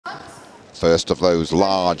First of those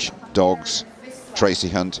large dogs, Tracy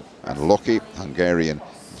Hunt and Lockie, Hungarian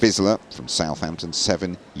Vizsla from Southampton,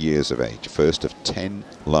 7 years of age. First of 10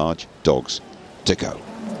 large dogs to go.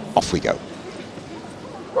 Off we go.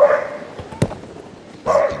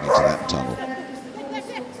 Barking into that tunnel.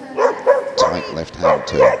 Tight left-hand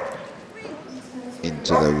turn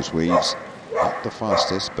into those weaves. Not the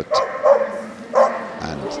fastest, but...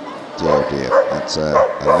 and dear, dear, that's an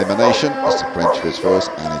elimination. That's a clinch for his first,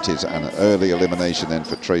 and it is an early elimination then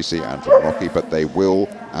for Tracy and for Rocky, but they will,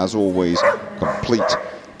 as always, complete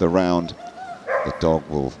the round. The dog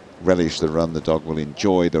will relish the run, the dog will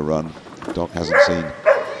enjoy the run. The dog hasn't seen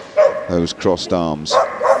those crossed arms.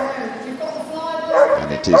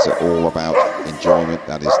 And it is all about enjoyment.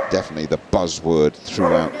 That is definitely the buzzword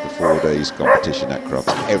throughout the 4 days competition at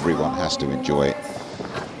Crufts. Everyone has to enjoy it.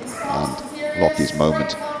 And Lockie's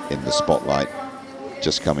moment in the spotlight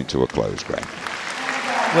just coming to a close, Graham.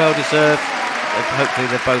 Well deserved. Hopefully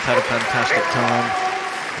they've both had a fantastic time.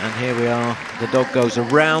 And here we are. The dog goes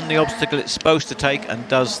around the obstacle it's supposed to take and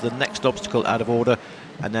does the next obstacle out of order.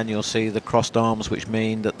 And then you'll see the crossed arms, which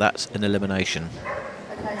mean that that's an elimination.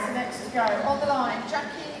 Okay, so next to go on the line,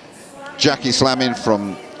 Jackie Slamin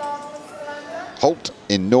from Holt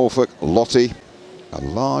in Norfolk, Lottie. A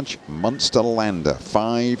large Munster Lander,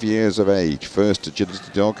 5 years of age, first agility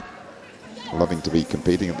dog, loving to be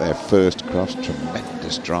competing at their first Crufts.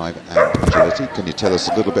 Tremendous drive and agility. Can you tell us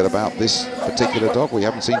a little bit about this particular dog? We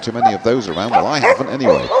haven't seen too many of those around. Well, I haven't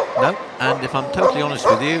anyway. No, and if I'm totally honest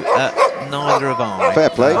with you, neither have I.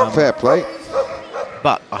 Fair play, fair play.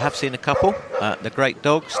 But I have seen a couple. They're great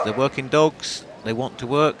dogs, they're working dogs, they want to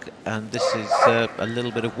work, and this is a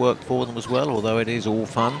little bit of work for them as well, although it is all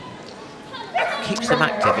fun. Keeps them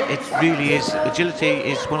active. It really is. Agility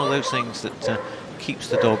is one of those things that keeps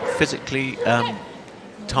the dog physically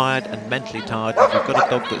tired and mentally tired. If you've got a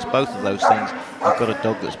dog that's both of those things, you've got a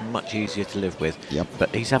dog that's much easier to live with. Yep. But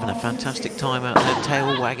he's having a fantastic time out there,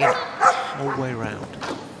 tail wagging all the way round.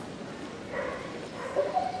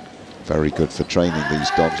 Very good for training these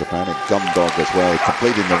dogs, apparently. Gun dog as well,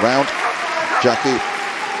 completing the round. Jackie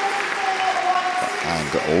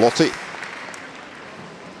and Lottie.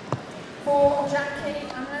 for Jackie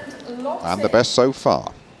and Lottie. And the best so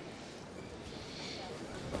far.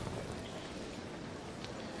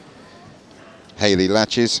 Hayley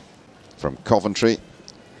Latches from Coventry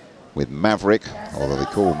with Maverick, although they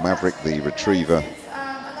call Maverick the retriever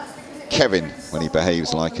Kevin when he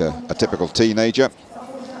behaves like a typical teenager.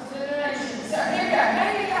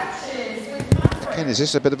 Again, is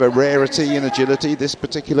this a bit of a rarity in agility, this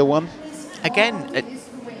particular one? Again,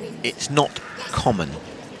 it's not common,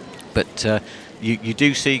 but you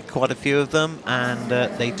do see quite a few of them, and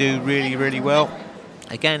they do really, really well.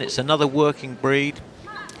 Again, it's another working breed.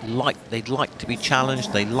 They'd like to be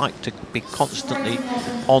challenged, they like to be constantly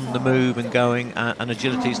on the move and going, and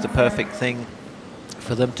agility is the perfect thing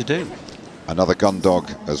for them to do. Another gun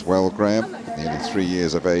dog as well, Graham, nearly 3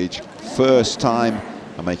 years of age. First time,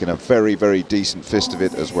 and making a very, very decent fist of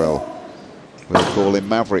it as well. We'll call him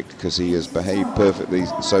Maverick because he has behaved perfectly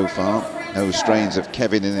so far. No strains of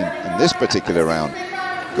Kevin in this particular round.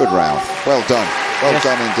 Good round. Well done. Well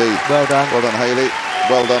done indeed. Well done. Well done, Hayley.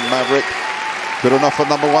 Well done, Maverick. Good enough for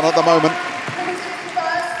number one at the moment.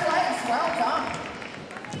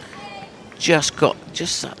 Just got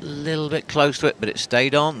just a little bit close to it, but it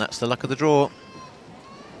stayed on. That's the luck of the draw.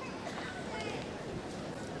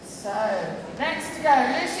 So, next to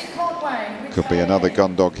go, Lucy Conway. Could be another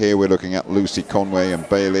gun dog here. We're looking at Lucy Conway and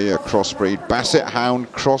Bailey, a crossbreed Basset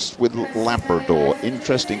Hound crossed with Labrador.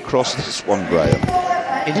 Interesting cross, this one, Graham.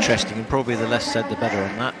 Interesting, and probably the less said the better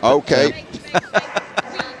on that. Okay.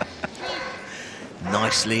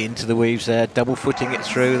 Nicely into the weaves there, double footing it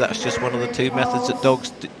through. That's just one of the two methods that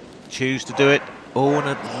dogs choose to do it. Oh, and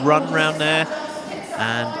a run round there,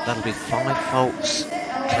 and that'll be 5 faults.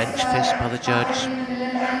 Clench fist by the judge.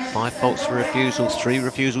 5 faults for refusals, 3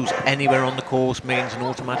 refusals anywhere on the course means an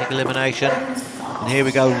automatic elimination. And here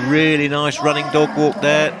we go, really nice running dog walk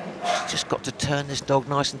there. She's just got to turn this dog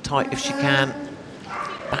nice and tight if she can.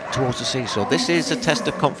 Back towards the seesaw. This is a test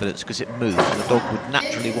of confidence because it moves and the dog would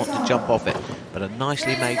naturally want to jump off it. But a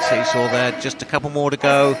nicely made seesaw there, just a couple more to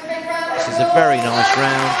go. This is a very nice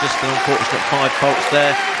round, just an unfortunate 5 faults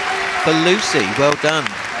there for Lucy. Well done.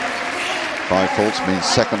 5 faults means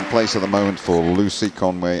second place at the moment for Lucy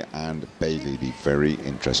Conway and Bailey, the very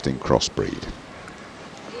interesting crossbreed.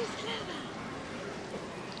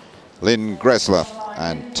 Lynn Gressler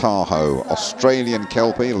and Tahoe, Australian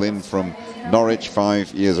Kelpie. Lynn from Norwich,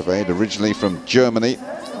 5 years of age, originally from Germany.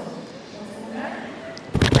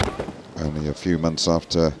 Only a few months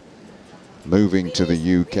after moving to the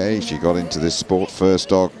UK. She got into this sport, first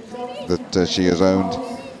dog that she has owned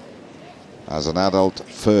as an adult,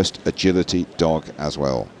 first agility dog as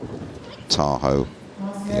well. Tahoe,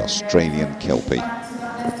 the Australian Kelpie,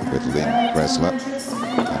 with Lynn Gressler,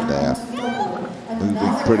 and they're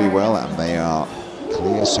moving pretty well, and they are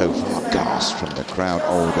clear so far. Gasp from the crowd.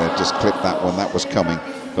 Oh, they've just clipped that one. That was coming.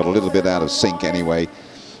 Got a little bit out of sync anyway.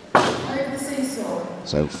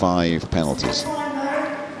 So 5 penalties.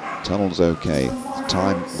 Tunnel's okay. The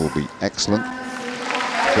time will be excellent.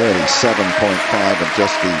 37.5 and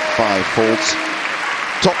just the 5 faults.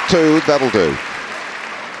 Top 2, that'll do.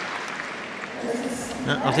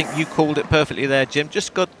 I think you called it perfectly there, Jim.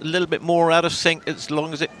 Just got a little bit more out of sync as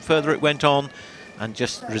long as further it went on, and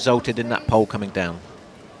just resulted in that pole coming down.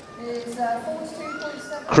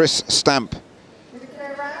 Chris Stamp,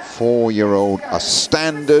 4-year-old, a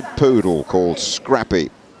standard poodle called Scrappy.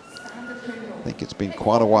 I think it's been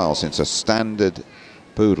quite a while since a standard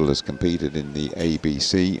poodle has competed in the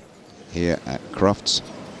ABC here at Crufts.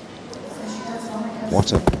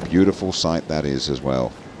 What a beautiful sight that is as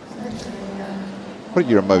well. What are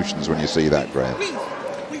your emotions when you see that, Graham?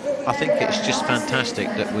 I think it's just fantastic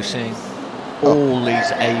that we're seeing all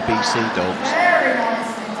these ABC dogs.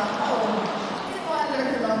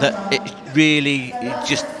 That it really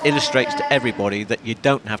just illustrates to everybody that you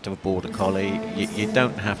don't have to have a border collie, you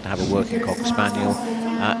don't have to have a working cocker spaniel.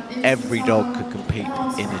 Every dog could compete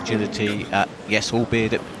in agility, yes,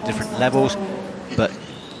 albeit at different levels, but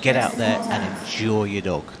get out there and enjoy your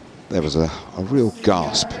dog. There was a real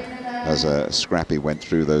gasp as Scrappy went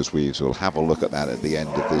through those weaves. We'll have a look at that at the end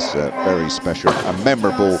of this very special, a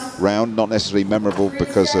memorable round. Not necessarily memorable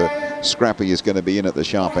because Scrappy is going to be in at the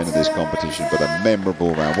sharp end of this competition, but a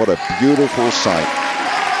memorable round. What a beautiful sight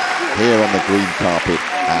here on the green carpet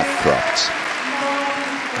at Crufts.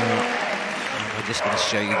 I'm just going to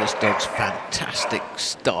show you this dog's fantastic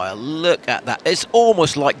style. Look at that. It's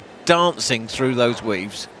almost like dancing through those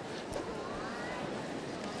weaves.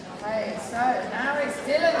 Okay, so now it's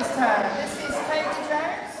Dylan's turn. This is Katie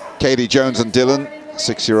Jones. Katie Jones and Dylan,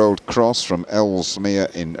 6-year-old cross from Ellesmere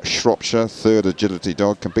in Shropshire, 3rd agility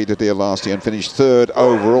dog, competed here last year and finished 3rd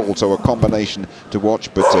overall, so a combination to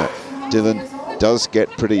watch. But Dylan does get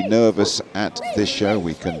pretty nervous at this show.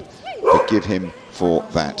 We can forgive him for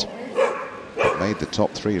that. But made the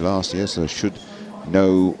top 3 last year, so should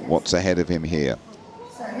know what's ahead of him here.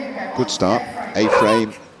 Good start.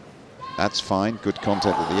 A-frame, that's fine. Good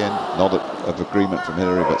contact at the end. Not of agreement from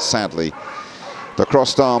Hillary, but sadly, the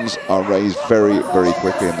crossed arms are raised very, very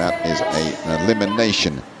quickly, and that is an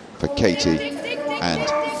elimination for Katie and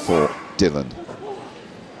for Dylan.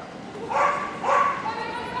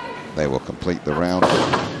 They will complete the round.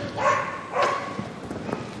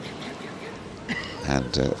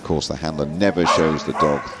 And, of course, the handler never shows the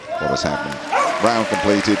dog what has happened. Round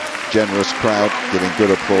completed. Generous crowd giving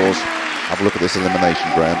good applause. Have a look at this elimination,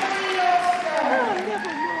 Graham.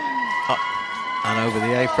 And over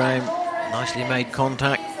the A-frame. Nicely made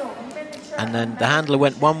contact, and then the handler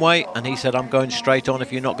went one way and he said, I'm going straight on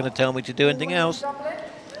if you're not going to tell me to do anything else.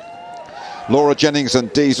 Laura Jennings and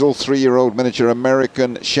Diesel, 3-year-old miniature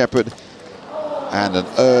American Shepherd, and an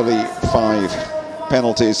early 5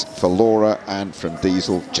 penalties for Laura and from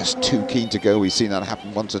Diesel. Just too keen to go. We've seen that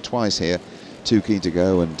happen once or twice here. Too keen to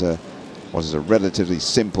go, and what is a relatively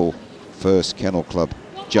simple first Kennel Club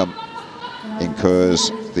jump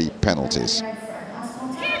incurs the penalties.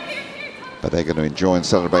 But they're going to enjoy and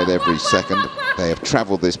celebrate every second. They have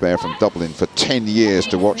travelled this bear from Dublin for 10 years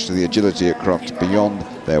to watch the agility at Crufts, beyond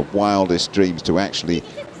their wildest dreams to actually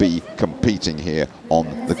be competing here on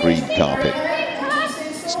the green carpet.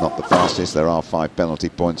 It's not the fastest, there are 5 penalty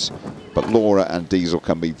points, but Laura and Diesel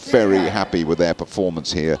can be very happy with their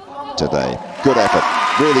performance here today. Good effort,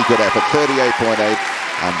 really good effort, 38.8,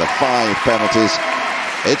 and the 5 penalties.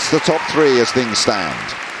 It's the top 3 as things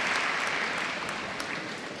stand.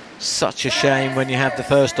 Such a shame when you have the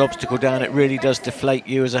first obstacle down. It really does deflate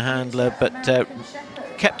you as a handler, but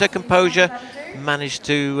kept her composure, managed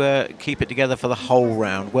to keep it together for the whole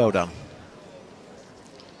round. Well done.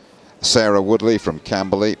 Sarah Woodley from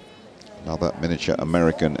Camberley, another miniature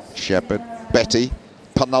American Shepherd. Betty,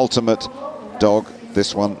 penultimate dog,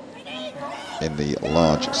 this one in the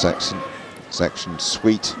large section.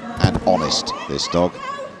 Sweet and honest, this dog.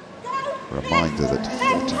 Reminder that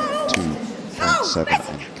 42.7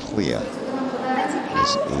 and clear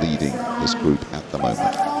is leading this group at the moment.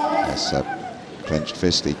 As clenched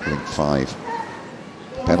fist equaling 5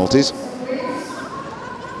 penalties.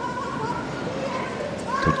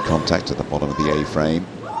 Good contact at the bottom of the A-frame.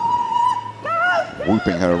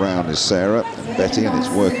 Whooping her around is Sarah and Betty, and it's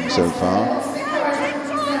working so far.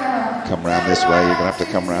 come round this way, you're going to have to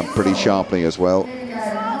come round pretty sharply as well. Up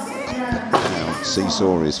and down,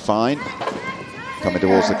 seesaw is fine. Coming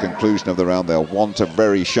towards the conclusion of the round, they'll want a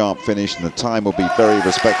very sharp finish, and the time will be very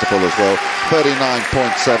respectable as well.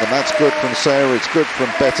 39.7, that's good from Sarah, it's good from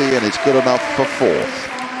Betty, and it's good enough for fourth.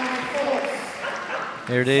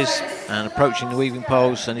 Here it is, and approaching the weaving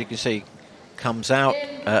poles, and you can see comes out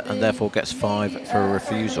and therefore gets 5 for a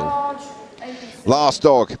refusal. Last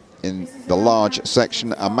dog in the large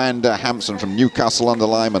section, Amanda Hampson from Newcastle under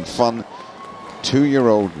Lyme and Fun,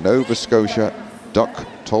 2-year-old Nova Scotia duck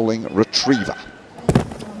tolling retriever.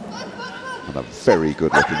 And a very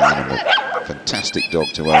good looking animal. Fantastic dog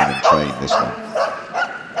to own and train, this one.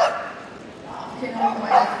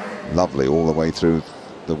 Lovely all the way through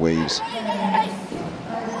the weaves.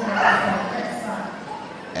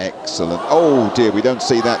 Excellent. Oh dear, we don't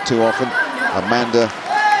see that too often. Amanda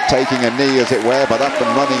taking a knee, as it were, but up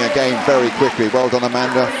and running again very quickly. Well done,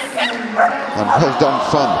 Amanda. And well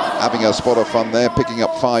done, Fun. Having a spot of fun there, picking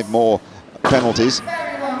up 5 more penalties.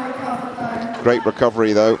 Great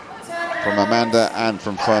recovery, though, from Amanda and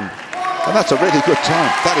from Fun. And that's a really good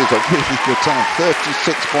time. That is a really good time.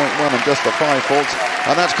 36.1 and just the 5 faults.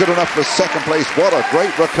 And that's good enough for second place. What a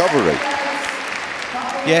great recovery.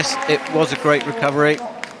 Yes, it was a great recovery.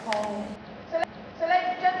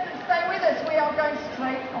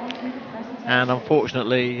 And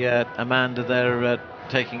unfortunately, Amanda there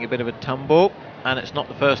taking a bit of a tumble, and it's not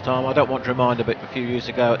the first time. I don't want to remind her, but a few years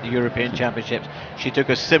ago at the European Championships, she took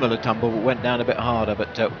a similar tumble, but went down a bit harder.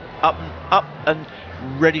 But up and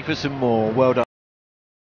ready for some more. Well done.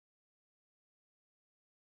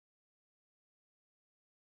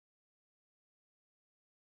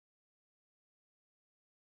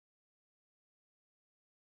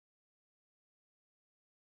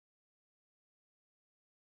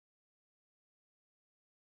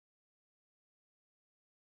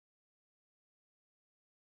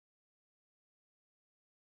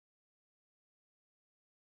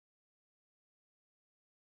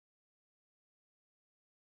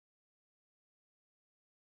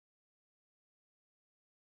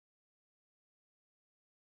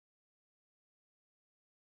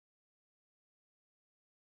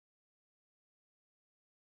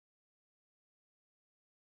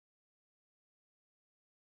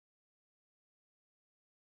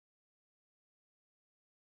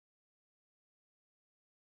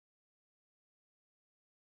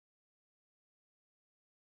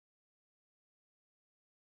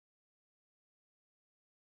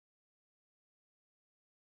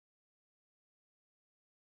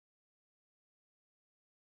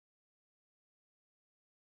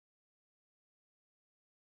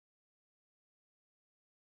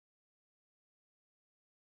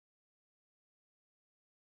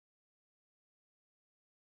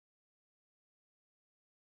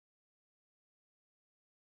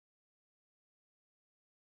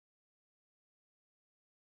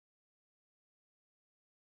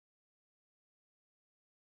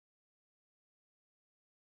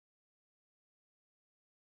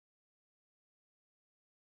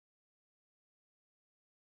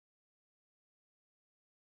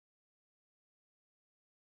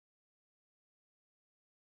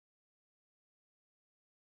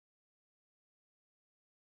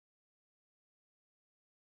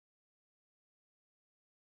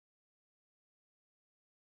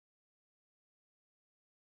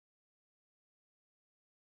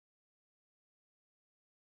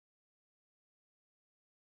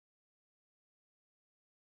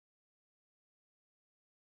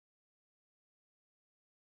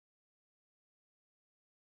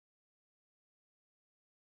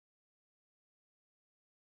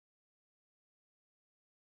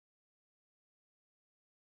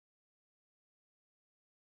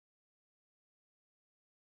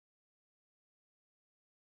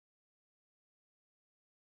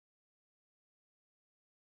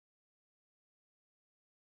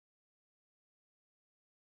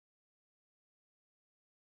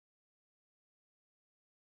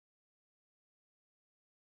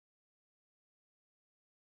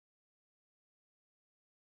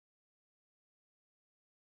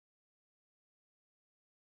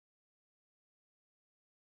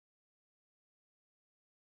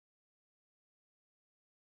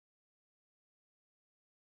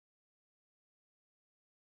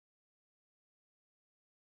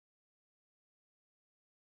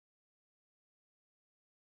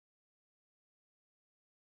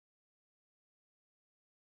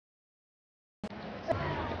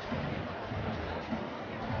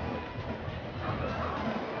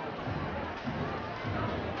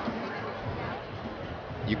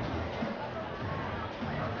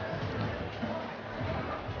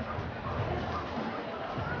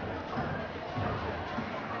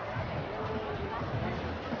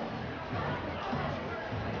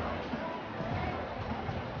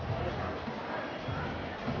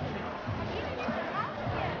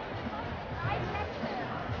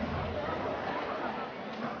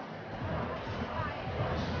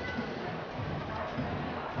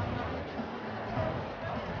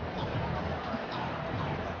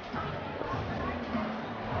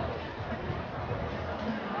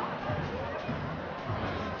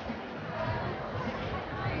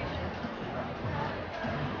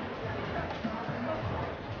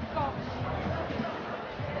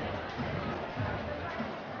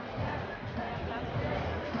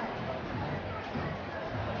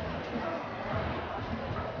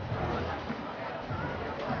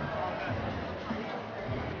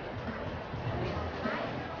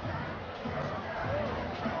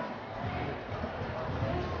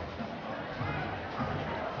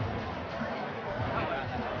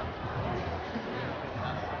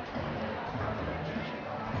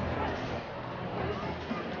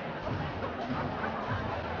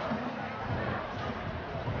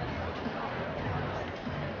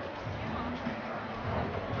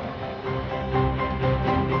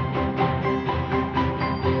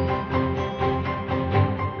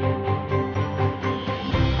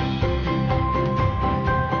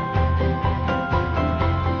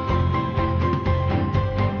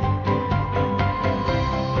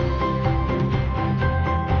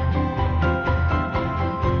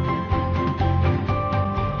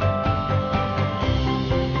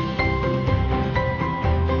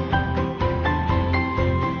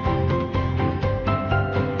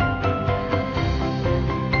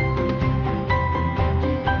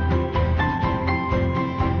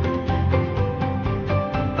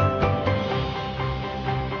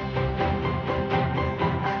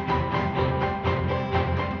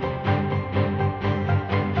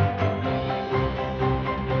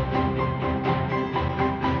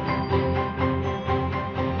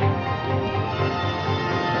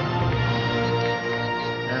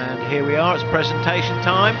 here we are, it's presentation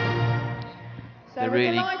time. The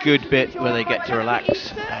really good bit where they get to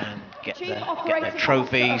relax and get their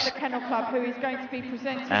trophies.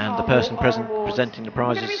 And the person presenting the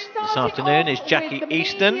prizes this afternoon is Jackie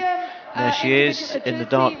Easton. There she is in the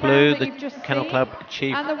dark blue, the Kennel Club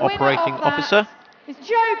Chief Operating Officer. And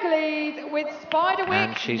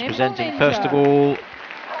she's presenting first of all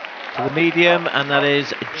to the medium, and that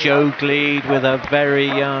is Joe Gleed with a very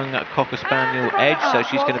young Cocker Spaniel edge, so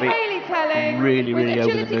she's going to be really, really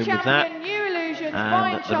over the moon with that.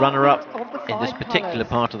 And the runner-up in this particular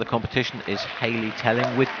part of the competition is Hayley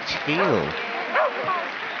Telling with Teal.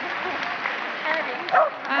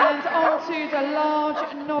 And on to the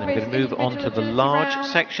large novice. We're going to move on to the large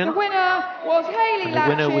section. The winner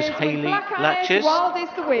was Hayley Latches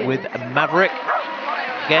with Maverick.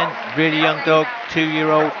 Again, really young dog,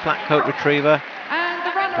 2-year-old flat coat retriever.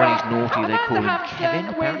 When he's naughty, they call him Kevin,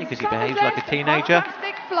 apparently, because he behaves like a teenager.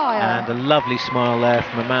 And a lovely smile there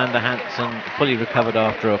from Amanda Hanson, fully recovered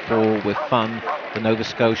after a fall with Fun, the Nova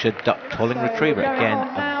Scotia duck tolling retriever. Again,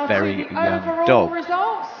 a very young dog.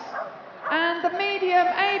 And the medium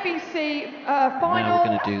ABC final. Now we're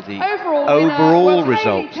going to do the overall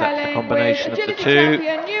results. That's the combination of the two.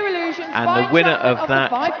 And the winner of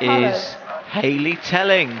that is Hayley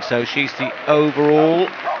Telling. So she's the overall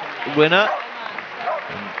winner.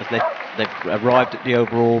 And they've arrived at the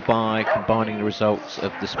overall by combining the results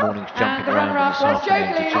of this morning's jumping round and this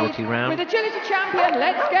afternoon's agility round. With agility champion,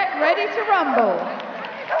 let's get ready to rumble.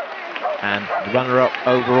 And the runner-up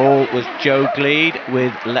overall was Joe Gleed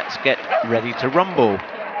with Let's Get Ready to Rumble.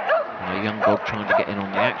 And a young dog trying to get in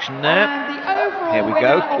on the action there. Here we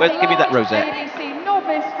go. Give me that rosette. ABC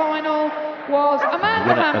novice final was Amanda the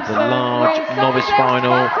winner of the large novice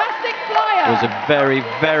final was a very,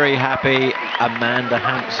 very happy Amanda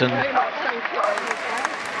Hampson. Thank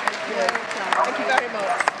you very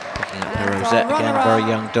much. Picking up her rosette again, a very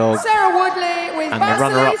young dog. Sarah Woodley with and the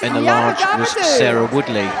runner-up in the large was Sarah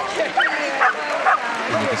Woodley.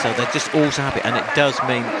 And you can tell they're just all so happy, and it does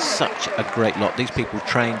mean such a great lot. These people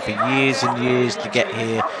train for years and years to get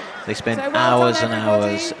here. They spend hours and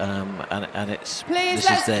hours, and this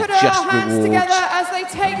is their just rewards. As they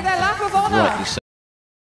take their lap of honour. Rightly so.